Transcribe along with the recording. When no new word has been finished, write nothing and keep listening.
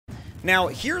Now,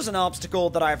 here's an obstacle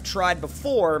that I've tried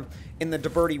before in the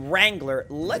Deberti Wrangler.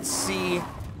 Let's see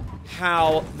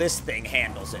how this thing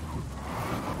handles it.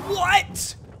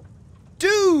 What?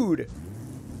 Dude!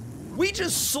 We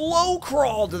just slow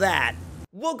crawled that.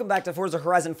 Welcome back to Forza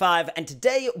Horizon 5, and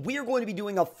today we are going to be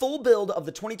doing a full build of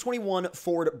the 2021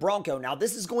 Ford Bronco. Now,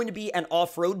 this is going to be an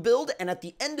off-road build, and at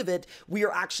the end of it, we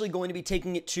are actually going to be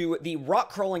taking it to the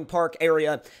rock crawling park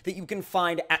area that you can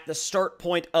find at the start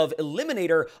point of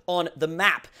Eliminator on the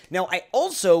map. Now, I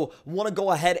also want to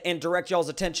go ahead and direct y'all's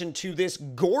attention to this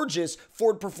gorgeous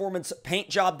Ford Performance paint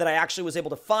job that I actually was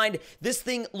able to find. This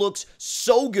thing looks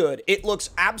so good. It looks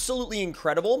absolutely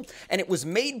incredible, and it was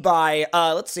made by,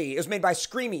 let's see, it was made by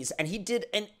Screamies, and he did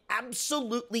an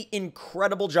absolutely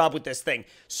incredible job with this thing.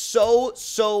 So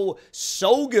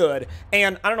good.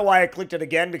 And I don't know why I clicked it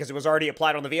again because it was already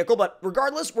applied on the vehicle, but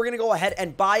regardless, we're going to go ahead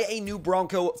and buy a new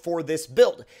Bronco for this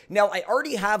build. Now, I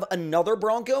already have another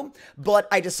Bronco, but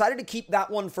I decided to keep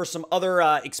that one for some other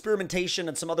experimentation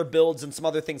and some other builds and some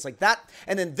other things like that.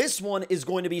 And then this one is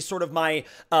going to be sort of my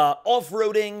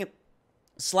off-roading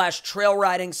 / trail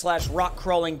riding / rock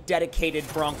crawling dedicated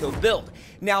Bronco build.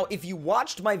 Now, if you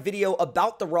watched my video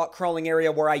about the rock crawling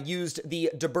area where I used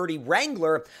the Deberti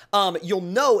Wrangler, you'll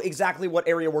know exactly what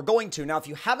area we're going to. Now, if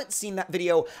you haven't seen that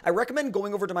video, I recommend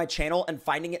going over to my channel and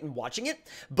finding it and watching it,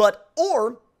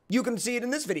 or you can see it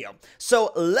in this video.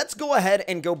 So let's go ahead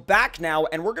and go back now,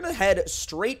 and we're gonna head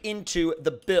straight into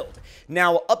the build.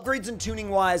 Now, upgrades and tuning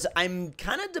wise, I'm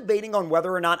kind of debating on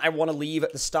whether or not I want to leave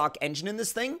the stock engine in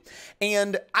this thing.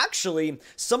 And actually,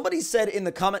 somebody said in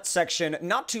the comment section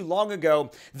not too long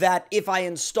ago that if I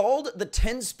installed the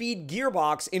 10-speed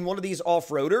gearbox in one of these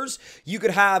off-roaders, you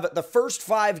could have the first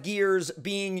 5 gears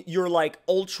being your like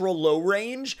ultra low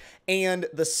range, and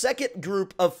the second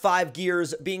group of 5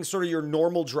 gears being sort of your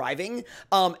normal driving,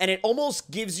 and it almost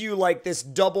gives you like this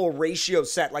double ratio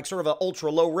set, like sort of an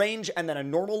ultra low range and then a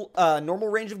normal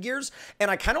range of gears. And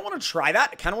I kind of want to try that.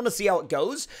 I kind of want to see how it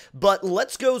goes, but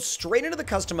let's go straight into the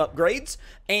custom upgrades.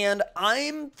 And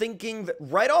I'm thinking that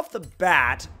right off the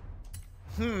bat,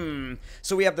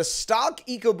 so we have the stock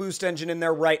EcoBoost engine in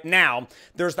there right now.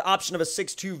 There's the option of a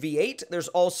 6.2 V8. There's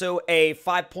also a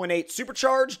 5.8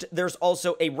 supercharged. There's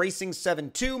also a Racing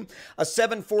 7.2, a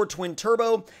 7.4 twin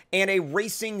turbo, and a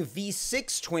Racing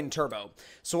V6 twin turbo.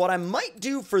 So what I might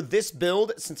do for this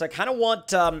build, since I kind of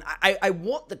want, I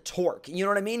want the torque, you know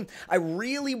what I mean? I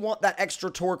really want that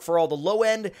extra torque for all the low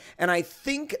end, and I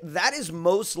think that is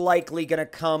most likely going to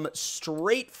come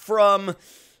straight from...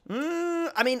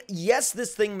 I mean, yes,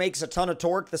 this thing makes a ton of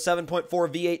torque, the 7.4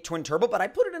 V8 twin turbo, but I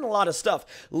put it in a lot of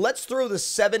stuff. Let's throw the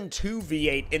 7.2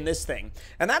 V8 in this thing.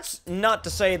 And that's not to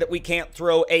say that we can't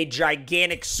throw a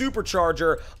gigantic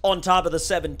supercharger on top of the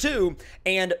 7.2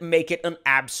 and make it an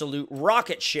absolute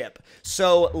rocket ship.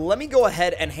 So let me go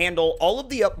ahead and handle all of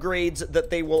the upgrades that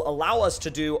they will allow us to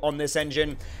do on this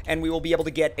engine, and we will be able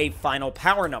to get a final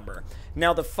power number.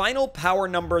 Now, the final power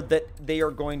number that they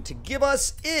are going to give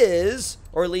us is,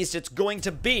 or at least it's going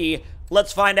to be,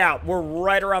 let's find out. We're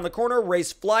right around the corner,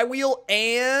 race flywheel,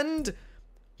 and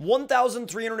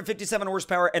 1,357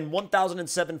 horsepower and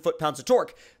 1,007 foot-pounds of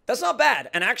torque. That's not bad,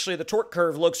 and actually the torque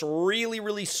curve looks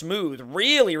really smooth.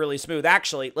 Really smooth,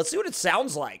 actually. Let's see what it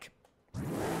sounds like.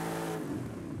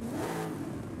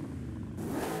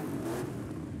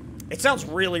 It sounds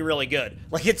really good.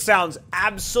 Like, it sounds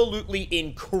absolutely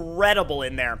incredible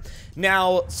in there.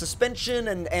 Now, suspension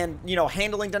and you know,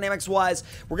 handling dynamics-wise,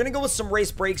 we're going to go with some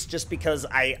race brakes just because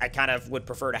I kind of would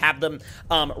prefer to have them.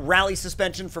 Rally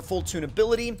suspension for full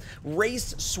tunability.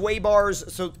 Race sway bars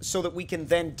so that we can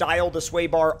then dial the sway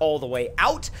bar all the way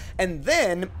out. And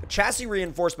then, chassis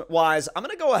reinforcement-wise, I'm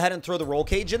going to go ahead and throw the roll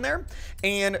cage in there.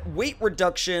 And weight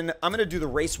reduction, I'm going to do the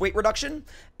race weight reduction.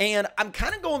 And I'm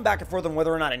kind of going back and forth on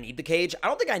whether or not I need the cage. I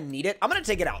don't think I need it. I'm going to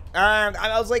take it out.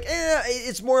 I was like,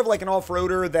 it's more of like an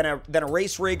off-roader than a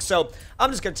race rig, so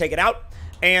I'm just going to take it out.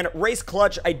 And race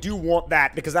clutch, I do want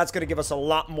that because that's going to give us a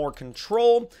lot more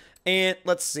control. And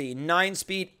let's see,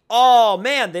 9-speed. Oh,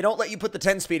 man, they don't let you put the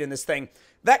 10-speed in this thing.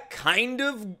 That kind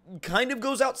of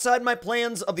goes outside my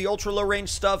plans of the ultra-low range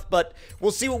stuff, but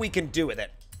we'll see what we can do with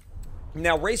it.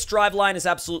 Now, race driveline is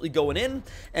absolutely going in,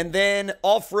 and then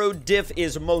off-road diff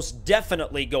is most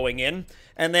definitely going in.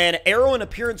 And then aero and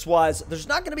appearance-wise, there's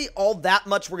not going to be all that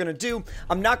much we're going to do.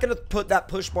 I'm not going to put that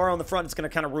push bar on the front. It's going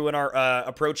to kind of ruin our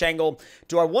approach angle.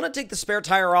 Do I want to take the spare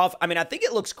tire off? I mean, I think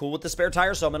it looks cool with the spare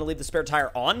tire, so I'm going to leave the spare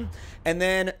tire on. And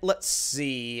then, let's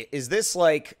see. Is this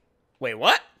like... Wait,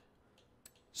 what?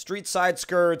 Street side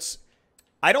skirts...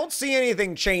 I don't see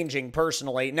anything changing,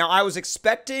 personally. Now, I was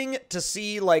expecting to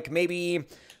see, like, maybe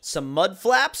some mud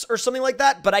flaps or something like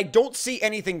that, but I don't see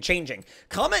anything changing.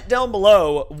 Comment down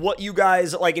below what you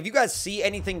guys, like, if you guys see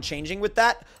anything changing with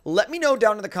that, let me know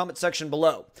down in the comment section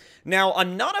below. Now,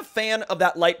 I'm not a fan of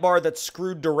that light bar that's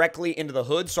screwed directly into the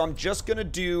hood, so I'm just going to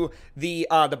do the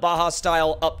Baja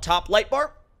style up top light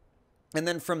bar. And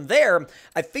then from there,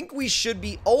 I think we should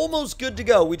be almost good to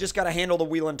go. We just got to handle the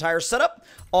wheel and tire setup,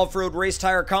 off-road race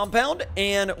tire compound,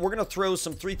 and we're going to throw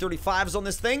some 335s on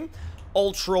this thing.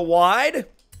 Ultra wide.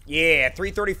 Yeah,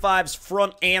 335s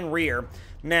front and rear.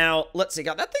 Now, let's see.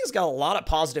 God, that thing's got a lot of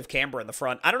positive camber in the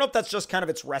front. I don't know if that's just kind of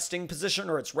its resting position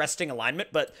or its resting alignment,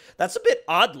 but that's a bit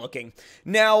odd looking.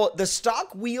 Now, the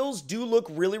stock wheels do look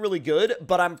really, really good,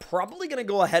 but I'm probably going to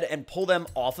go ahead and pull them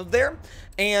off of there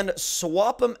and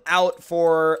swap them out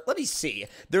for, let me see.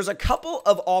 There's a couple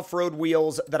of off-road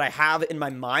wheels that I have in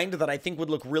my mind that I think would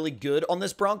look really good on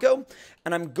this Bronco,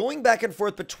 and I'm going back and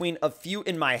forth between a few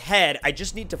in my head. I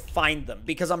just need to find them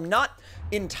because I'm not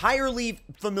entirely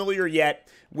familiar yet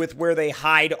with where they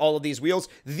hide all of these wheels.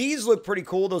 These look pretty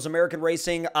cool, those American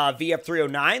Racing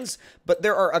VF309s, but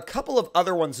there are a couple of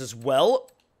other ones as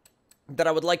well that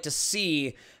I would like to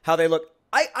see how they look.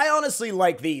 I honestly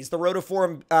like these, the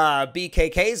Rotiform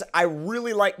BKKs. I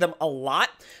really like them a lot,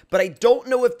 but I don't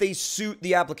know if they suit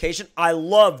the application. I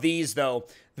love these, though.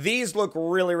 These look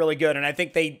really, really good, and I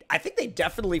think they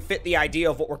definitely fit the idea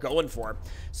of what we're going for.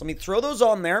 So let me throw those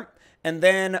on there. And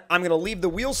then I'm going to leave the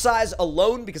wheel size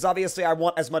alone because obviously I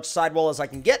want as much sidewall as I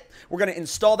can get. We're going to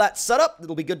install that setup.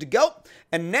 It'll be good to go.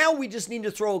 And now we just need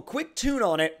to throw a quick tune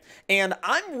on it. And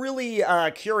I'm really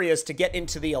curious to get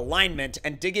into the alignment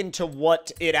and dig into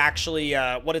what it's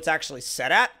actually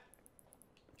set at.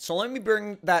 So let me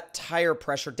bring that tire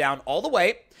pressure down all the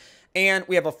way. And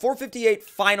we have a 458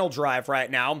 final drive right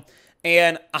now.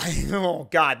 And oh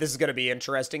God, this is going to be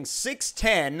interesting.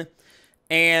 610.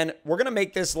 And we're going to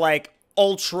make this, like,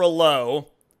 ultra low.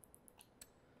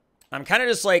 I'm kind of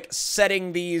just, like,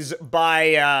 setting these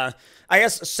by, I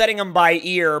guess setting them by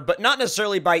ear, but not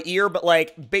necessarily by ear, but,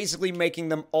 like, basically making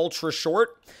them ultra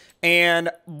short. And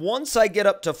once I get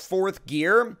up to 4th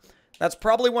gear, that's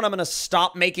probably when I'm going to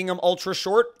stop making them ultra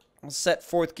short. I'll set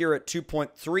 4th gear at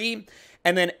 2.3.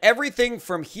 And then everything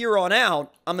from here on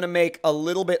out, I'm going to make a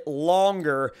little bit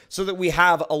longer so that we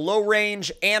have a low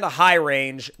range and a high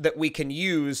range that we can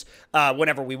use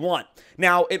whenever we want.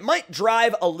 Now, it might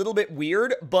drive a little bit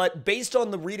weird, but based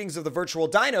on the readings of the virtual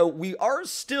dyno, we are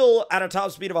still at a top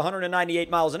speed of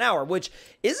 198 miles an hour, which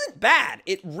isn't bad.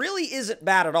 It really isn't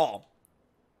bad at all.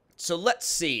 So let's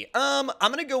see. I'm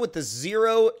going to go with the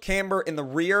 0 camber in the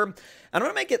rear. I'm going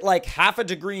to make it like half a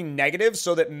degree negative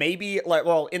so that maybe, like,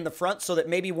 well, in the front, so that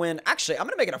maybe when, actually, I'm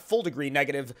going to make it a full degree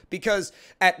negative because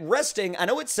at resting, I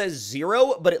know it says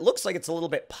 0, but it looks like it's a little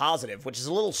bit positive, which is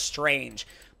a little strange.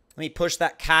 Let me push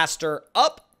that caster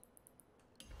up.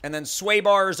 And then sway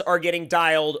bars are getting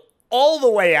dialed all the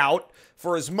way out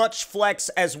for as much flex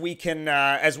as we can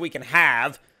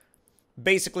have.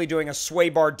 Basically doing a sway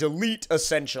bar delete,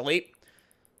 essentially.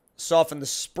 Soften the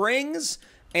springs.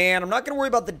 And I'm not going to worry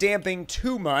about the damping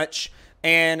too much.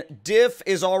 And diff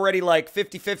is already like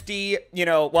 50-50, you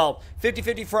know, well,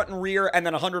 50-50 front and rear, and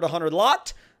then 100-100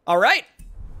 locked. All right.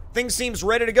 Things seems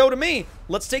ready to go to me.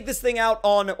 Let's take this thing out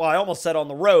on, well, I almost said on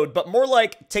the road, but more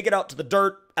like take it out to the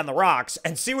dirt and the rocks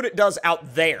and see what it does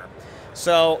out there.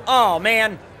 So, oh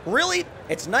man, really?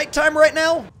 It's nighttime right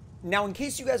now? Now, in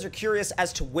case you guys are curious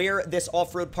as to where this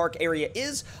off-road park area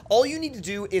is, all you need to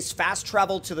do is fast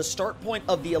travel to the start point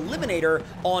of the Eliminator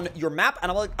on your map,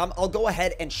 and I'll go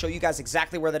ahead and show you guys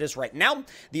exactly where that is right now.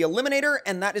 The Eliminator,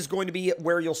 and that is going to be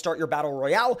where you'll start your Battle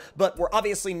Royale, but we're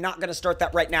obviously not going to start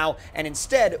that right now, and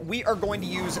instead, we are going to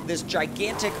use this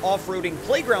gigantic off-roading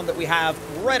playground that we have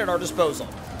right at our disposal.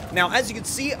 Now, as you can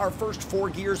see, our first 4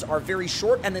 gears are very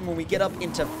short, and then when we get up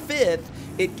into 5th,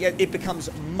 it becomes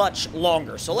much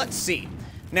longer. So let's see.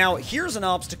 Now, here's an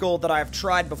obstacle that I've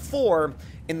tried before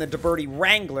in the Debirty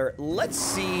Wrangler. Let's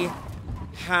see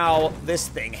how this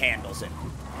thing handles it.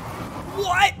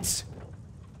 What?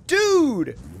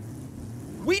 Dude!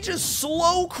 We just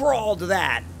slow crawled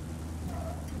that.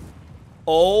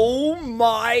 Oh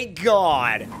my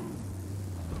god.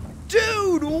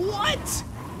 Dude, what?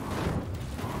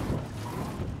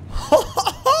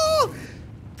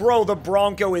 Bro, the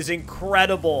Bronco is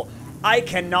incredible. I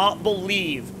cannot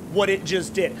believe what it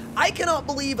just did. I cannot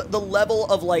believe the level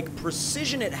of, like,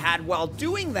 precision it had while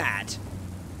doing that.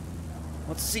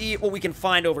 Let's see what we can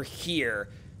find over here.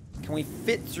 Can we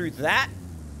fit through that?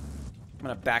 I'm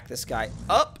gonna back this guy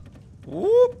up.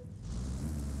 Whoop.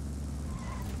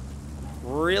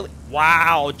 Really?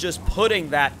 Wow, just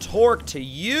putting that torque to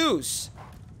use.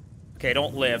 Okay,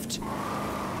 don't lift.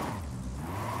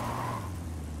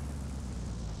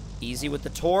 Easy with the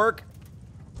torque.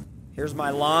 Here's my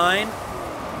line.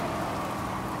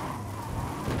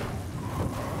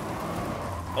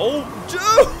 Oh,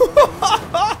 dude!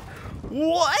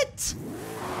 What?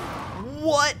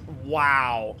 What?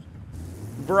 Wow.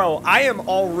 Bro, I am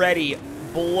already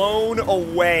blown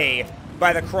away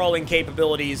by the crawling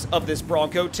capabilities of this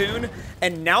Bronco tune.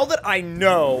 And now that I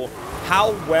know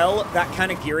how well that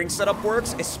kind of gearing setup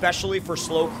works, especially for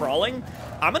slow crawling,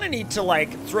 I'm gonna need to,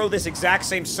 like, throw this exact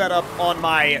same setup on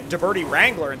my Diverty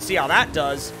Wrangler and see how that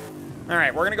does. All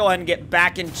right, we're gonna go ahead and get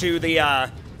back into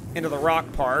the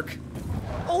rock park.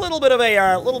 A little bit of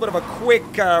a quick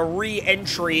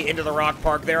re-entry into the rock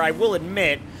park there, I will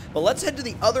admit. But let's head to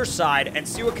the other side and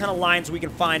see what kind of lines we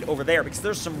can find over there, because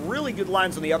there's some really good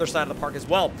lines on the other side of the park as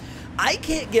well. I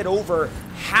can't get over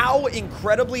how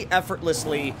incredibly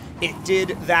effortlessly it did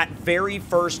that very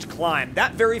first climb.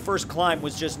 That very first climb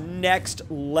was just next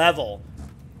level.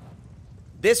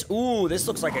 This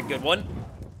looks like a good one.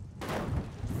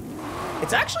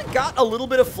 It's actually got a little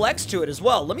bit of flex to it as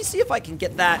well. Let me see if I can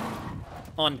get that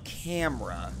on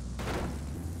camera.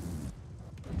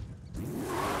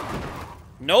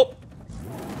 Nope.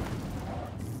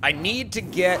 I need to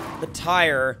get the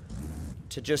tire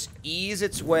to just ease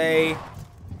its way.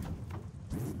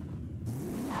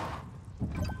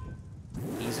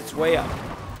 Ease its way up.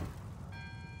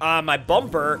 My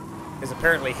bumper is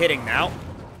apparently hitting now.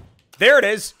 There it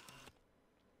is.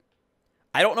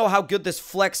 I don't know how good this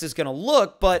flex is gonna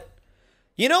look, but,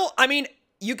 you know, I mean,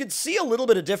 you could see a little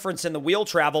bit of difference in the wheel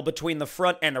travel between the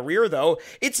front and the rear, though.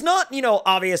 It's not, you know,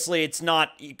 obviously it's not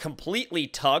completely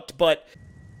tucked, but...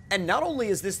 And not only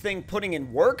is this thing putting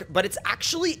in work, but it's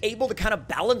actually able to kind of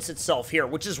balance itself here,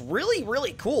 which is really,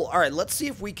 really cool. All right, let's see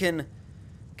if we can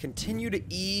continue to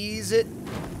ease it.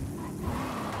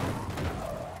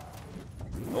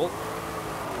 Oh.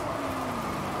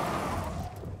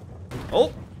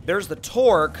 Oh, there's the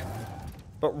torque.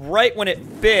 But right when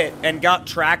it bit and got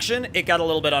traction, it got a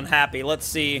little bit unhappy. Let's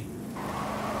see.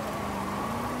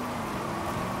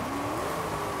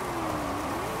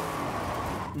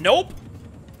 Nope.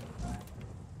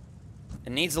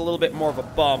 It needs a little bit more of a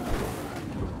bump.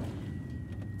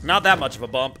 Not that much of a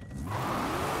bump.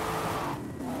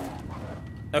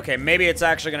 Okay, maybe it's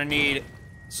actually gonna need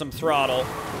some throttle.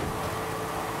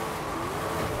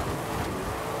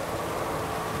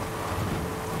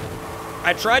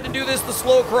 I tried to do this the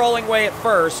slow crawling way at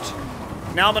first.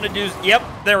 Now I'm gonna do, yep,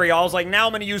 there we go. I was like, now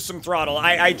I'm gonna use some throttle.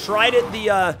 I tried it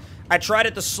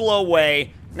the slow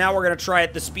way. Now we're gonna try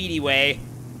it the speedy way.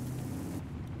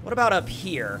 What about up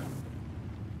here?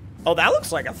 Oh, that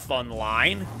looks like a fun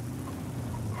line.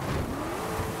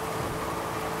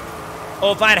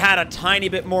 Oh, if I had had a tiny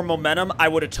bit more momentum, I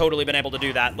would have totally been able to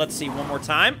do that. Let's see one more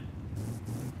time.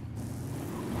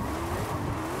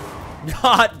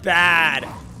 Not bad.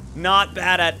 Not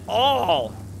bad at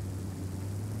all.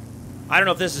 I don't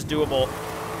know if this is doable.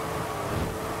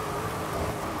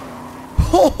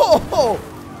 Oh!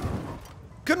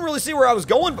 Couldn't really see where I was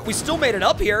going, but we still made it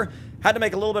up here. Had to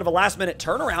make a little bit of a last-minute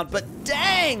turnaround, but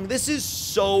dang, this is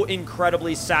so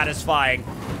incredibly satisfying.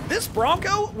 This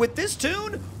Bronco, with this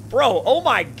tune, bro, oh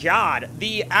my god.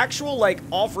 The actual, like,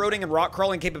 off-roading and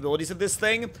rock-crawling capabilities of this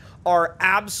thing are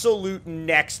absolute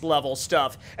next-level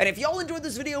stuff. And if y'all enjoyed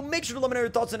this video, make sure to let me know your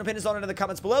thoughts and opinions on it in the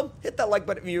comments below. Hit that like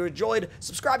button if you enjoyed,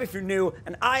 subscribe if you're new,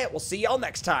 and I will see y'all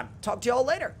next time. Talk to y'all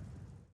later.